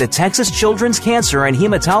treated at the Texas Children's Cancer and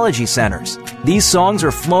Hematology Centers. These songs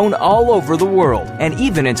are flown all over the world and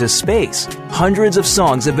even into space. Hundreds of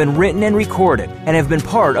songs have been written and recorded and have been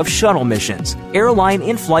part of shuttle missions, airline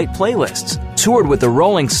in-flight playlists, toured with the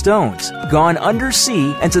Rolling Stones, gone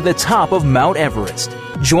undersea and to the top of Mount Everest.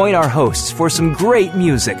 Join our hosts for some great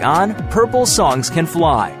music on Purple Songs Can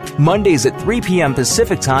Fly, Mondays at 3 p.m.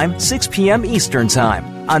 Pacific Time, 6 p.m. Eastern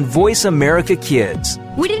Time, on Voice America Kids.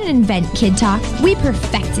 We didn't invent Kid Talk, we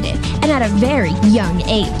perfected it, and at a very young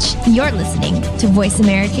age. You're listening to Voice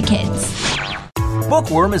America Kids.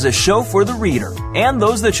 Bookworm is a show for the reader and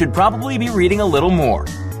those that should probably be reading a little more.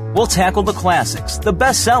 We'll tackle the classics, the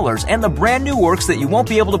bestsellers, and the brand new works that you won't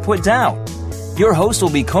be able to put down. Your host will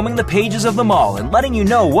be combing the pages of them all and letting you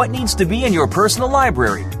know what needs to be in your personal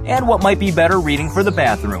library and what might be better reading for the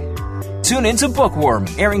bathroom. Tune in to Bookworm,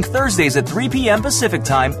 airing Thursdays at 3 p.m. Pacific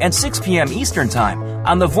Time and 6 p.m. Eastern Time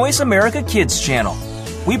on the Voice America Kids channel.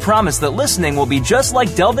 We promise that listening will be just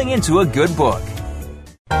like delving into a good book.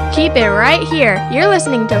 Keep it right here. You're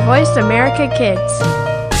listening to Voice America Kids.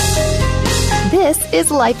 This is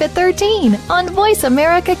Life at 13 on Voice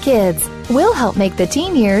America Kids. We'll help make the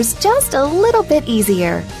teen years just a little bit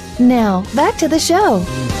easier. Now, back to the show.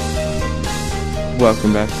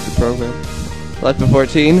 Welcome back to the program. Life at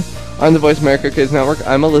 14 on the Voice America Kids Network.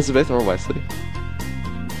 I'm Elizabeth or Wesley.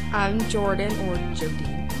 I'm Jordan or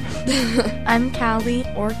Jodine. I'm Callie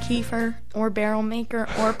or Kiefer or Barrel Maker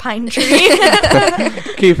or Pine Tree.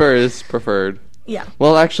 Kiefer is preferred. Yeah.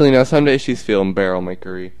 Well, actually, no. Some days she's feeling barrel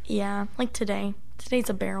makery. Yeah, like today. Today's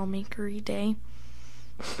a barrel makery day.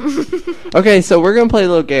 Okay, so we're going to play a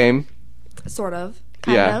little game. Sort of.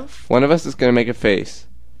 Kind of. One of us is going to make a face.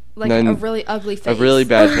 Like a really ugly face. A really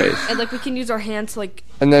bad face. And like we can use our hands to like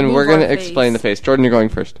and then we're going to explain the face. Jordan, you're going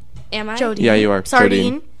first. Am I? Jodine. Yeah, you are.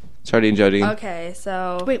 Sardine. Jodine. Okay,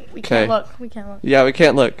 so... Wait, we can't look. We can't look. Yeah, we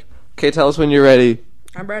can't look. Okay, tell us when you're ready.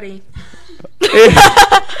 I'm ready.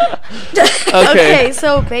 Okay,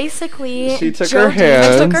 so basically... She took her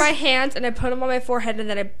hands. I took my hands and I put them on my forehead and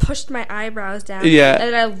then I pushed my eyebrows down. Yeah.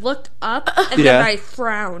 And then I looked up and then I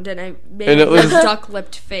frowned and I made a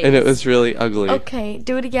duck-lipped face. And it was really ugly. Okay,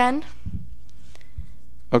 do it again.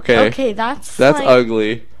 Okay. Okay, that's like,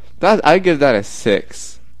 ugly. I give that a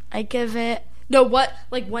 6. I give it... No, what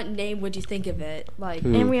name would you think of it? Like,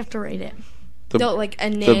 and we have to rate it. Like a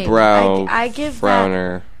name. The brow I give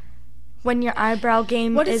frowner. That when your eyebrow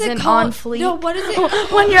game what is isn't on fleek. No, what is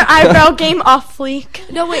it? When your eyebrow game off fleek.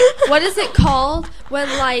 No, wait. What is it called when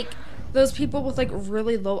like those people with like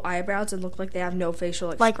really low eyebrows and look like they have no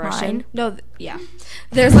facial expression? Like mine? No, yeah.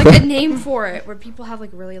 There's like a name for it where people have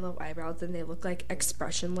like really low eyebrows and they look like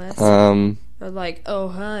expressionless. They're like, oh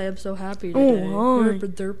hi, I'm so happy today.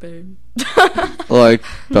 Derping. Like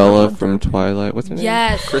Bella from Twilight. What's her name?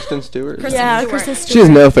 Yes. Kristen Stewart. Kristen Stewart. She has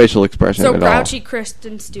no facial expression at all. So grouchy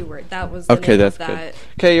Kristen Stewart. That was the name that's of that. good.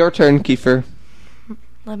 Okay, your turn, Kiefer.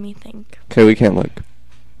 Let me think. Okay, we can't look.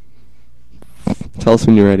 Tell us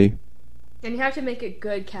when you're ready. And you have to make it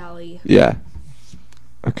good, Callie. Yeah.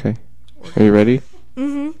 Okay. Are you ready?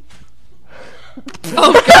 Mm-hmm.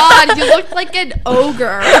 Oh God, you look like an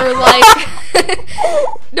ogre, or like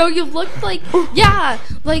no, you look like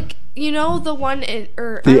like you know the one in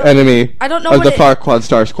or the enemy. I don't know of the Farquaad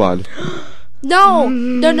Star Squad. No.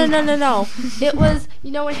 It was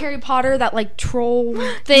in Harry Potter that like troll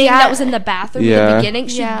thing that was in the bathroom at the beginning.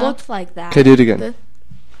 She looked like that. Okay, do it again.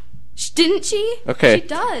 Didn't she? Okay. She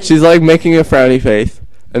does. She's like making a frowny face,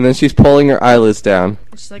 and then she's pulling her eyelids down.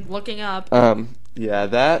 She's like looking up. Yeah,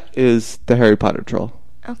 that is the Harry Potter troll.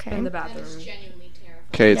 Okay. In the bathroom. That is genuinely terrifying.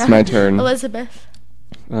 Okay, it's my turn. Elizabeth.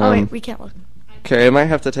 Wait, we can't look. Okay, I might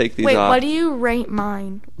have to take these off. Wait, what do you rate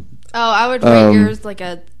mine? Oh, I would rate yours like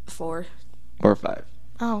a 4. Or 5.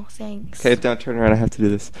 Oh, thanks. Okay, now turn around. I have to do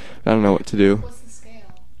this. I don't know what to do. What's the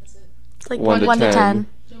scale? Is it? It's like 1 to 10.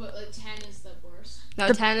 So what, like 10 is the worst? No,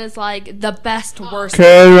 10 is like the best, worst.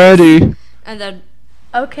 Okay, ready. And then...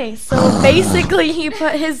 Okay, so basically he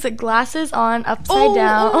put his glasses on upside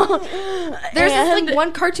down. There's this like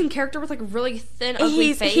one cartoon character with like really thin,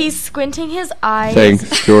 ugly face. He's squinting his eyes.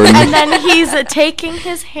 Thanks, Jordan. And then he's taking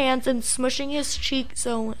his hands and smushing his cheek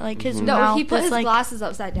so like his mouth. No, he put his like, glasses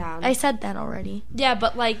upside down. I said that already. Yeah,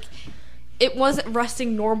 but like it wasn't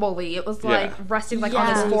resting normally. It was like resting like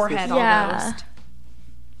on his forehead almost.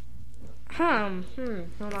 Hold on.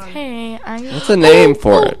 Okay, what's a name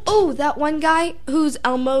for it? Oh, that one guy who's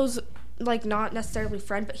Elmo's like not necessarily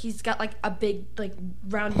friend, but he's got like a big like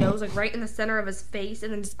round nose, like right in the center of his face,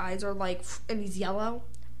 and then his eyes are like, and he's yellow.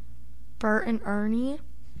 Bert and Ernie.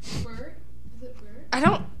 Bert? Is it Bert? I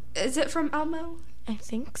don't. Is it from Elmo? I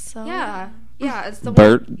think so. Yeah, it's the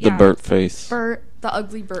Bert, one. the Bert face. Bert, the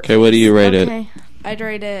ugly Bert. Okay, what do you rate it? I'd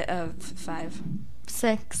rate it a 5.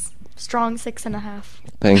 6. Strong 6.5.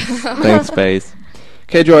 Thanks, face.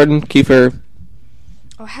 Okay, Jordan, Kiefer.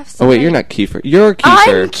 Oh, I have so wait, many. you're not Kiefer. You're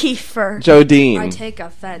Kiefer. I'm Kiefer. Jodine. I take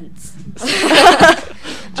offense.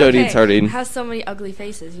 Jodine's Sardine. It has so many ugly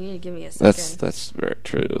faces. You need to give me a second. That's very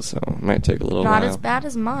true. So it might take a little Not while. as bad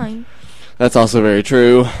as mine. That's also very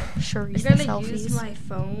true. Sure, you're gonna selfies. Use my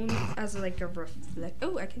phone as like a reflect.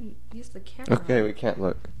 Oh, I can use the camera. Okay, we can't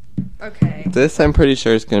look. Okay. This I'm pretty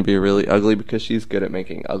sure is going to be really ugly because she's good at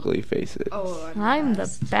making ugly faces. Oh, I'm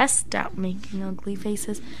the best at making ugly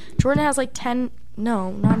faces. Jordan has like 10.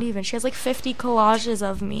 No, not even. She has like 50 collages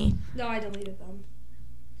of me. No, I deleted them.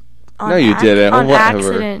 No, you didn't. On Whatever.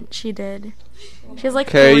 accident, she did. She has like.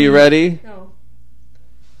 Okay, are you ready? No.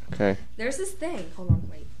 Okay. There's this thing. Hold on,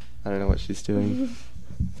 wait. I don't know what she's doing.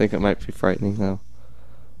 I think it might be frightening though.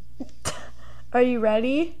 Are you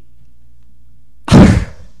ready?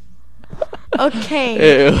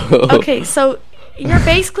 Okay. Ew. Okay, so you're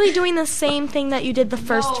basically doing the same thing that you did the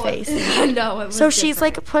first face. No, it was so she's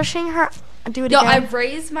different. like pushing her Do it No, again. I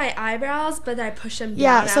raised my eyebrows, but I push them down.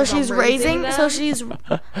 Yeah, so as I'm she's raising. them. So she's.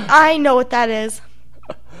 I know what that is.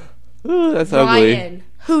 Ooh, that's ugly. Ryan.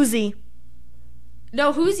 Hoosie.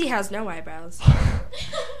 No, Hoosie has no eyebrows.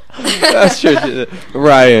 That's true.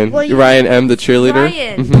 Ryan. Well, Ryan M, the cheerleader.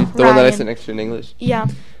 Ryan. Mhm. The one that I Ryan. sit next to in English. Yeah.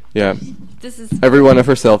 Yeah. This is. Every one of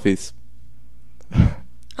her selfies.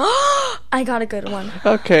 I got a good one.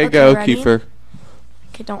 Okay, go, ready? Kiefer.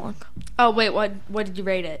 Okay, don't look. Oh wait, what did you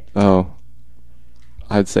rate it? Oh.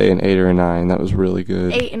 I'd say an 8 or a 9. That was really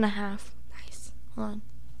good. 8.5. Nice. Hold on.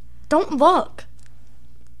 Don't look.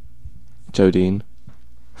 Jodine.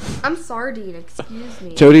 I'm Sardine. Excuse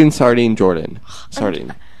me. Jodine, Sardine, Jordan.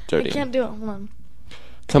 Sardine. I Jodine. can't do it. Hold on.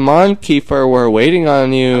 Come on, Kiefer. We're waiting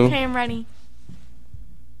on you. Okay, I'm ready.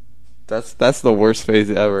 That's the worst face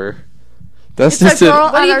ever. That's It's just a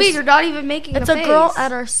girl. What do at you our mean? You're not even making It's a a face. girl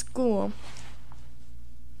at our school.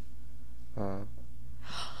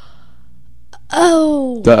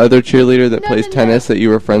 Oh. The other cheerleader that No, plays no, tennis that you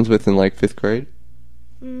were friends with in like 5th grade?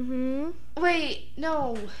 Mhm. Wait,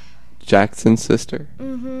 no. Jackson's sister?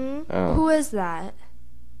 Mhm. Oh. Who is that?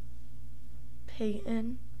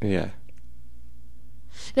 Peyton. Yeah.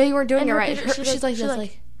 No, you weren't doing And it her right. picture, She's like she's this.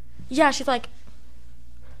 like- Yeah, she's like.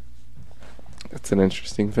 That's an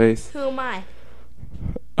interesting face. Who am I?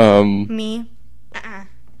 Me.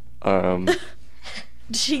 Uh-uh.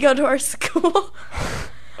 Did she go to our school?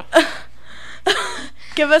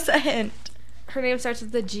 Give us a hint. Her name starts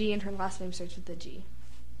with the G and her last name starts with the G.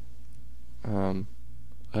 I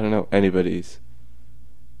don't know anybody's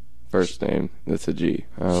first name that's a G.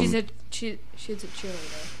 She's a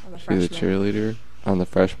cheerleader on the She's freshman. a cheerleader on the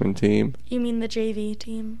freshman team. You mean the JV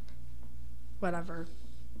team? Whatever.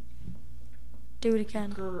 Do it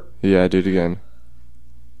again. Yeah, do it again.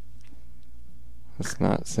 That's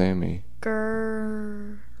not Sammy.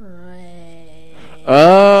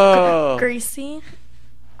 Oh! Greasy.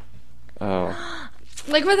 Oh.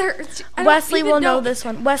 Like with her. Wesley will know this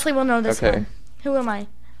one. Wesley will know this Okay. one. Who am I?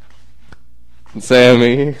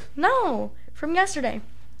 Sammy. No, from yesterday.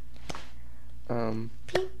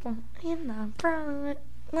 People in the front,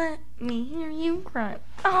 let me hear you cry.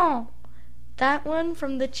 Oh, that one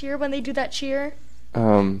from the cheer when they do that cheer.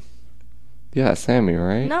 Yeah, Sammy,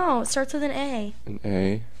 right? No, it starts with an A. An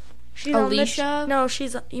A. She's Alicia? On the, no,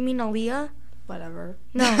 she's. You mean Aaliyah? Whatever.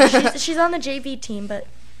 No, she's on the JV team, but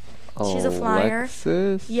she's a flyer.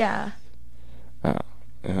 Alexis? Yeah.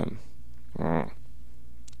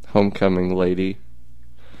 Homecoming lady.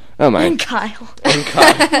 Oh my. And Kyle. And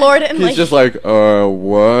Kyle. Lord and He's like. just like,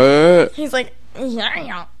 what? He's like,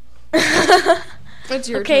 yeah. It's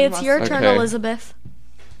your okay, turn, it's your turn, Okay. Elizabeth.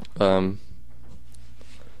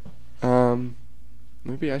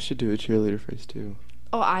 Maybe I should do a cheerleader face too.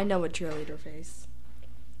 Oh, I know a cheerleader face.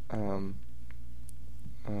 Okay,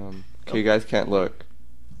 you guys can't look.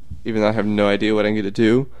 Even though I have no idea what I'm gonna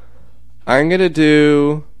do. I'm gonna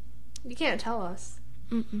do. You can't tell us.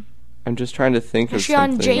 Mm-mm. I'm just trying to think of Is she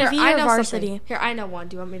on something. JV I or know varsity? something. Here, I know one.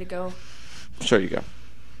 Do you want me to go? Sure, you go.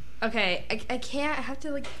 Okay, I can't. I have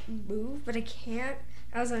to like move, but I can't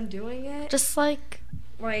as I'm doing it. Just like.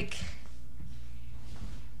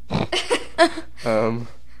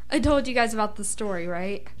 I told you guys about the story,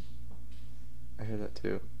 right? I hear that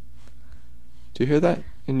too. Do you hear that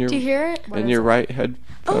in your? Do you hear it? In your right head?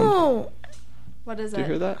 Oh. What is it? Do you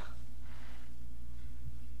hear that?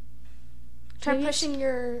 Try pushing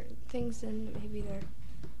your things in. Maybe there.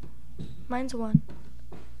 Mine's 1.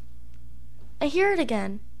 I hear it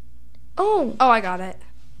again. Oh. Oh, I got it.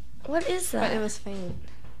 What is that? But it was faint.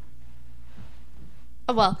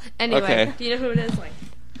 Oh well. Anyway, Okay. do you know who it is? Like.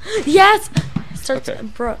 Yes. Starts Okay.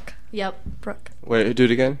 Brooke. Yep. Brooke. Wait, do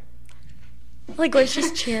it again. Like when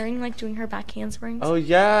she's cheering, like doing her back handsprings. Oh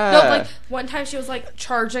yeah. No, like one time she was like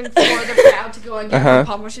charging for the crowd to go and get her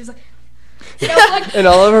pommel. She was like, you know, like. In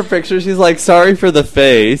all of her pictures, she's like, "Sorry for the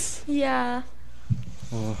face." Yeah.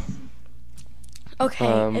 Oh.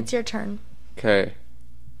 Okay, it's your turn. Okay.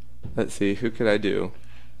 Let's see. Who could I do?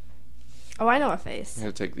 Oh, I know a face. I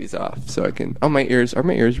gotta take these off so I can. Oh, my ears. Are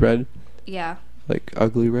my ears red? Yeah. Like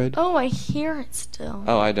ugly red? Oh, I hear it still.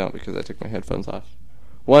 Oh, I don't because I took my headphones off.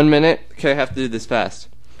 1 minute. Okay, I have to do this fast.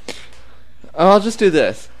 Oh, I'll just do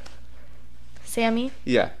this. Sammy?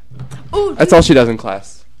 Yeah. Ooh, That's all she does in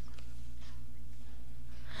class.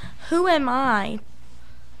 Who am I?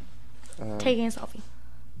 Taking a selfie.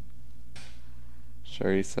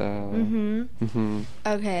 Sharisa. Mm-hmm. Mm-hmm.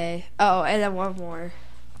 Okay. Oh, and then one more.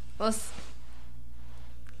 Let's.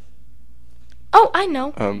 Oh, I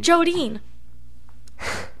know. Jodine.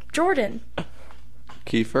 Jordan.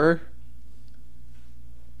 Kiefer.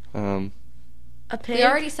 A pig. We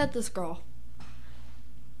already said this girl.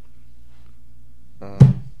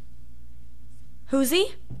 Who's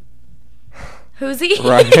he?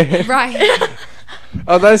 Right. Right.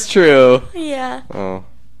 Oh, that's true. Yeah. Oh.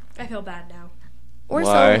 I feel bad now.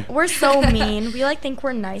 We're so mean. We think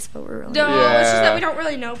we're nice, but we're really No, Yeah. it's just that we don't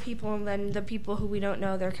really know people, and then the people who we don't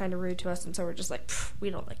know, they're kind of rude to us, and so we're just like, we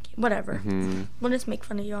don't like you. Whatever. Mm-hmm. We'll just make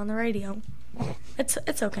fun of you on the radio. It's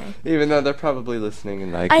okay. Even though they're probably listening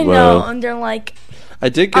and I know, and they're like, I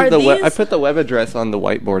did give I put the web address on the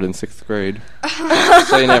whiteboard in 6th grade.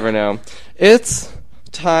 So you never know. It's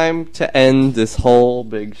time to end this whole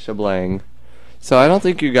big shebang. So I don't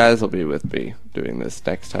think you guys will be with me doing this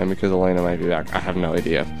next time because Elena might be back. I have no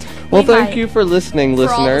idea. Well, thank you for listening, for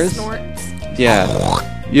listeners. All the snorts. Yeah.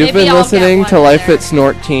 You've Maybe been I'll listening get to one Life there. at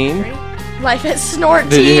Snorteen. Life at Snorteen.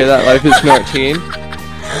 Did you hear that? Life at Snorteen.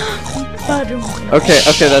 Okay,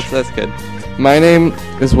 that's good. My name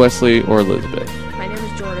is Wesley or Elizabeth. My name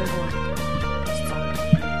is Jordan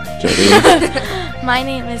Jody. My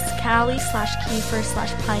name is Callie /Kiefer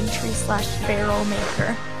 /Pine Tree /Barrel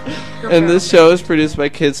Maker. And this show is produced by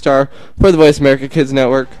Kidstar for the Voice America Kids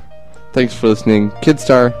Network. Thanks for listening.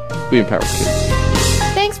 Kidstar, we empower kids.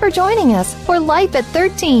 Thanks for joining us for Life at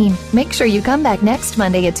 13. Make sure you come back next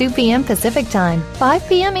Monday at 2 p.m. Pacific Time, 5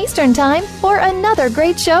 p.m. Eastern Time for another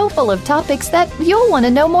great show full of topics that you'll want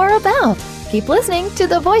to know more about. Keep listening to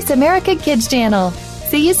the Voice America Kids channel.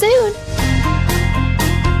 See you soon.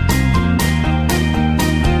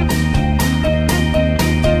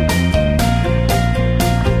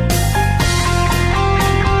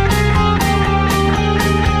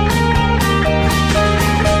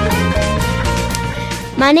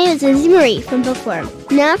 My name is Lindsay Marie from Bookworm.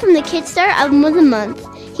 Now from the Kidstar Album of the Month,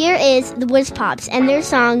 here is the Whiz Pops and their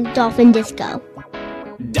song Dolphin Disco.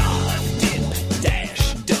 Dive, dip,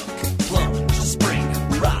 dash, duck, plunge, spring,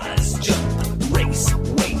 rise, jump, race,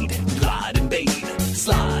 wade, glide and bathe,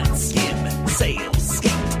 slide, skim, sail,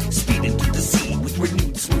 skate, speeding through the sea with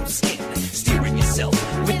renewed smooth skin, steering yourself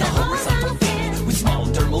with the horizontal fin, with small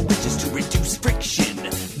dermal ridges to reduce friction.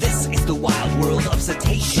 This is the wild world of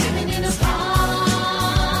cetacean.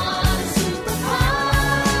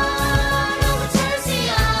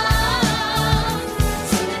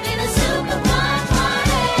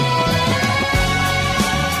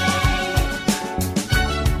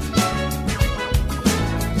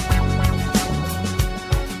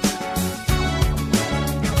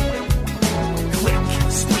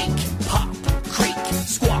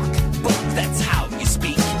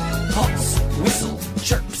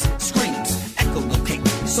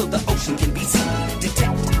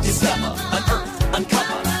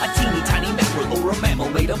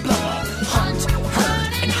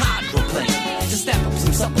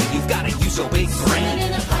 You've got to use your big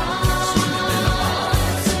brain.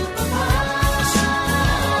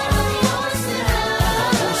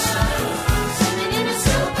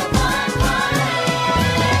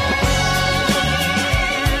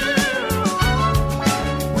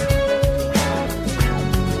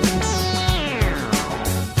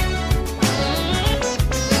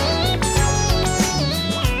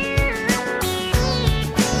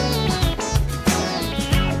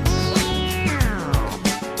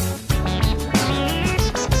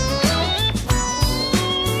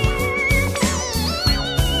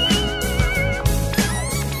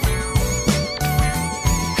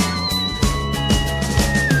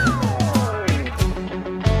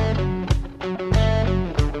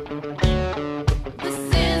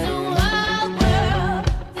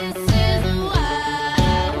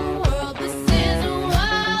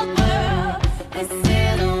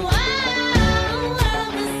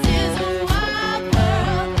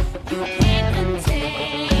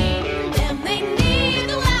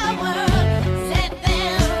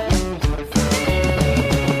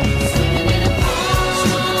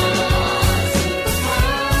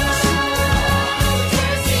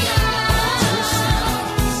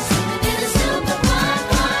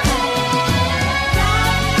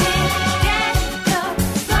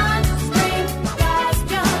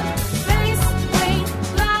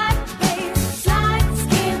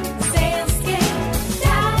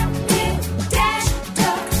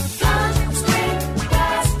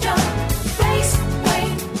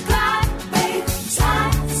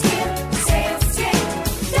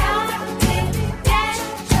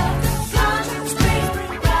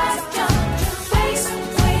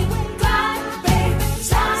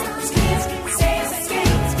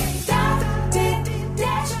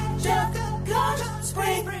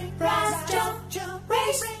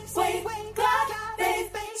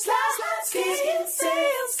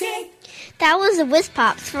 That was the Whiz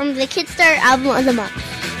Pops from the Kidstar Album of the Month.